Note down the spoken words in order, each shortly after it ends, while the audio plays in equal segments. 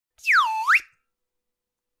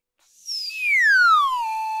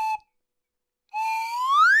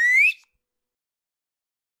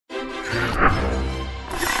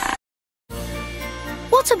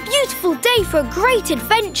day for a great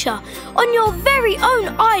adventure on your very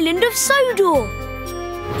own Island of Sodor.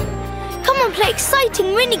 Come and play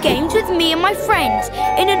exciting mini-games with me and my friends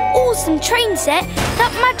in an awesome train set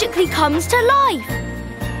that magically comes to life.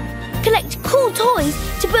 Collect cool toys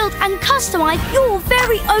to build and customize your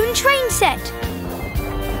very own train set.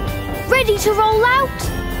 Ready to roll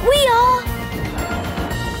out? We are!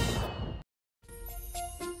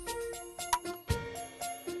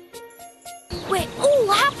 We're all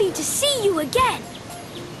happy to see you again.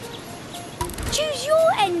 Choose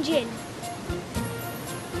your engine.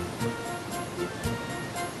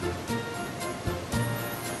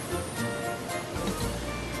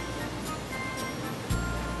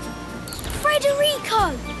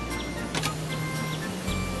 Frederico!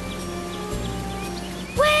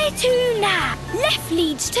 Where to now? Left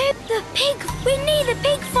leads to the pig. We're near the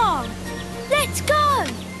pig farm. Let's go!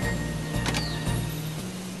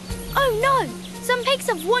 Oh no! Some pigs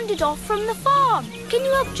have wandered off from the farm. Can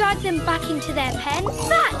you help drag them back into their pen? We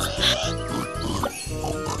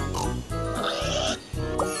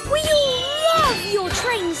all love your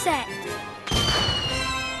train set.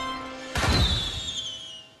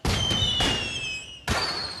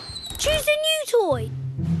 Choose a new toy.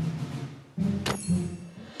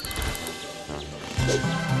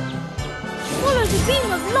 Follow the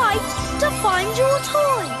beam of light to find your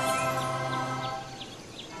toy.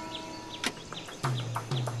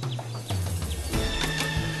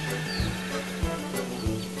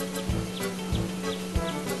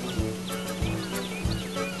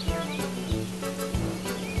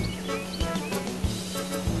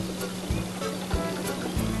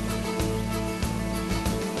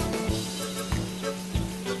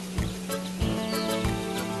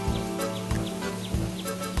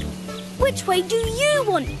 Which way do you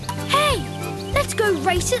want? Hey, let's go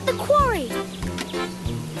race at the quarry.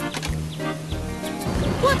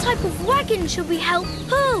 What type of wagon should we help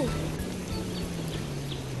pull?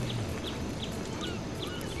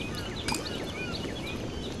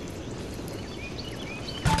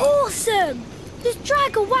 Awesome! Just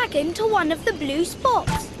drag a wagon to one of the blue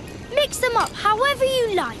spots. Mix them up however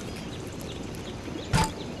you like.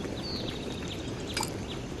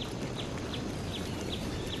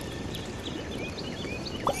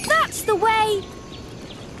 That's the way!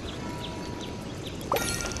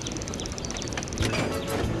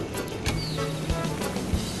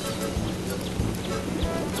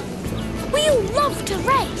 We all love to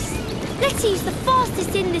race. Let's see who's the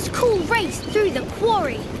fastest in this cool race through the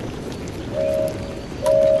quarry.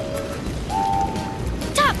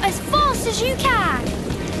 Tap as fast as you can.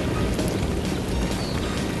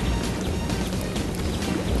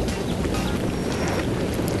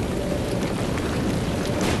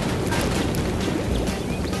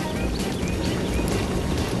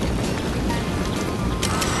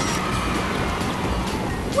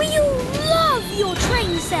 We all love your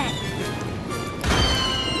train set.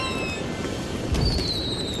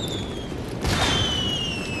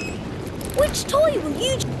 Which toy will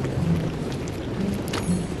you...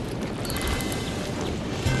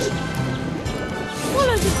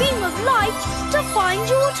 Follow the beam of light to find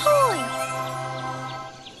your toy.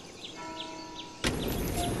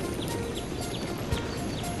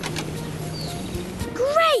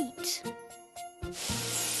 Great!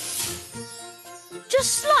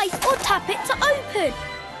 Just slide or tap it to open.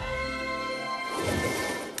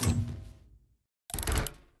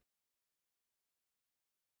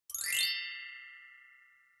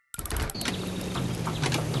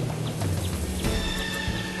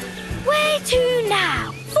 Where to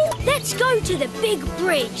now? Let's go to the big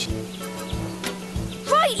bridge.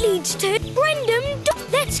 Right leads to Brendan.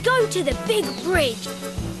 Let's go to the big bridge.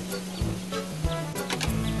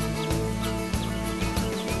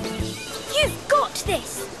 You've got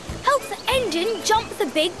this. Help the engine jump the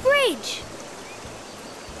big bridge.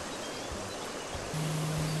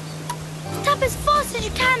 Tap as fast as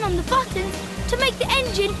you can on the buttons to make the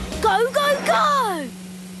engine go, go, go.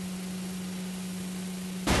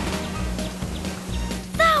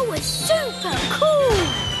 That was super cool.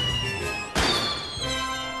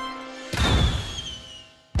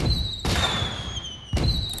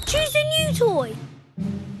 Choose a new toy.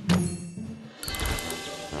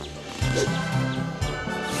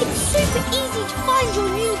 It's super easy to find your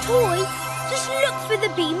new toy. Just look for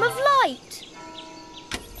the beam of light.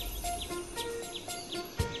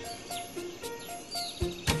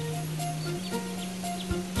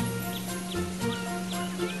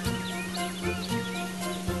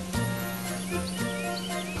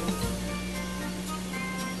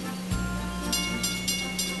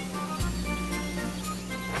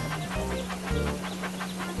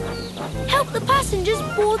 Help the passengers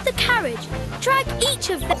board the carriage. Drag each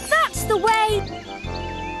of them. That's the way.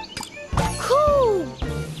 Cool!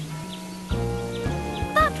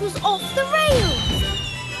 That was off the rails.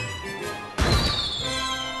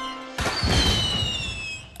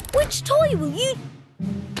 Which toy will you...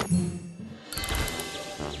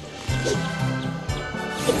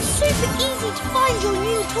 It's super easy to find your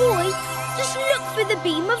new toy. Just look for the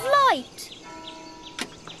beam of light.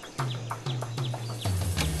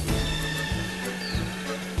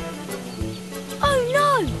 Oh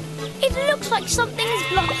no! It looks like something is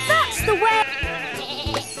blocked. That's the way...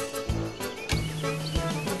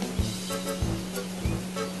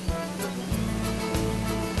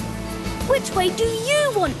 Which way do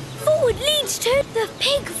you want? Forward leads to the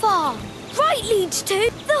pig farm. Right leads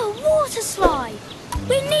to the water slide.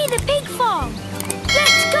 We're near the pig farm.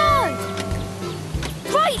 Let's go!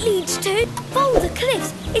 Right leads to Boulder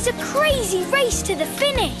Cliffs. It's a crazy race to the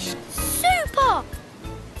finish. Super!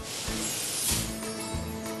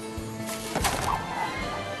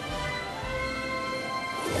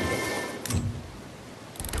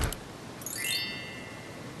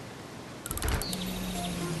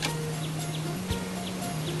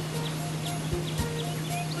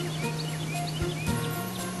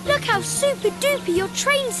 Look how super duper your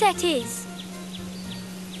train set is.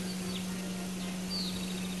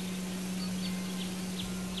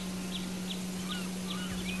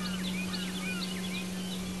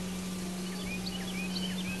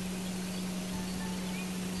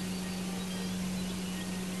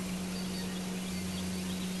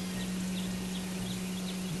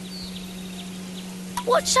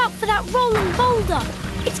 Watch out for that rolling boulder.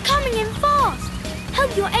 It's coming in fast.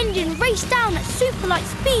 Help your engine race down at super light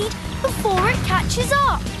speed before it catches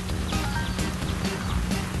up.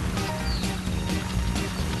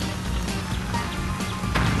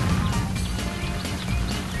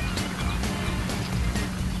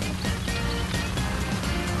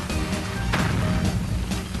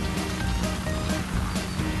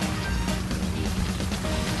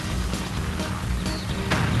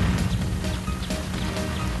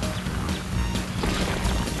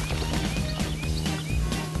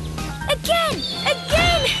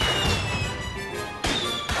 Again!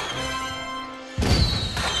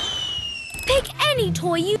 Pick any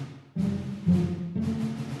toy you...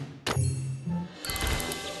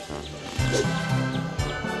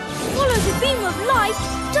 Follow the beam of light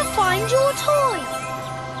to find your toy.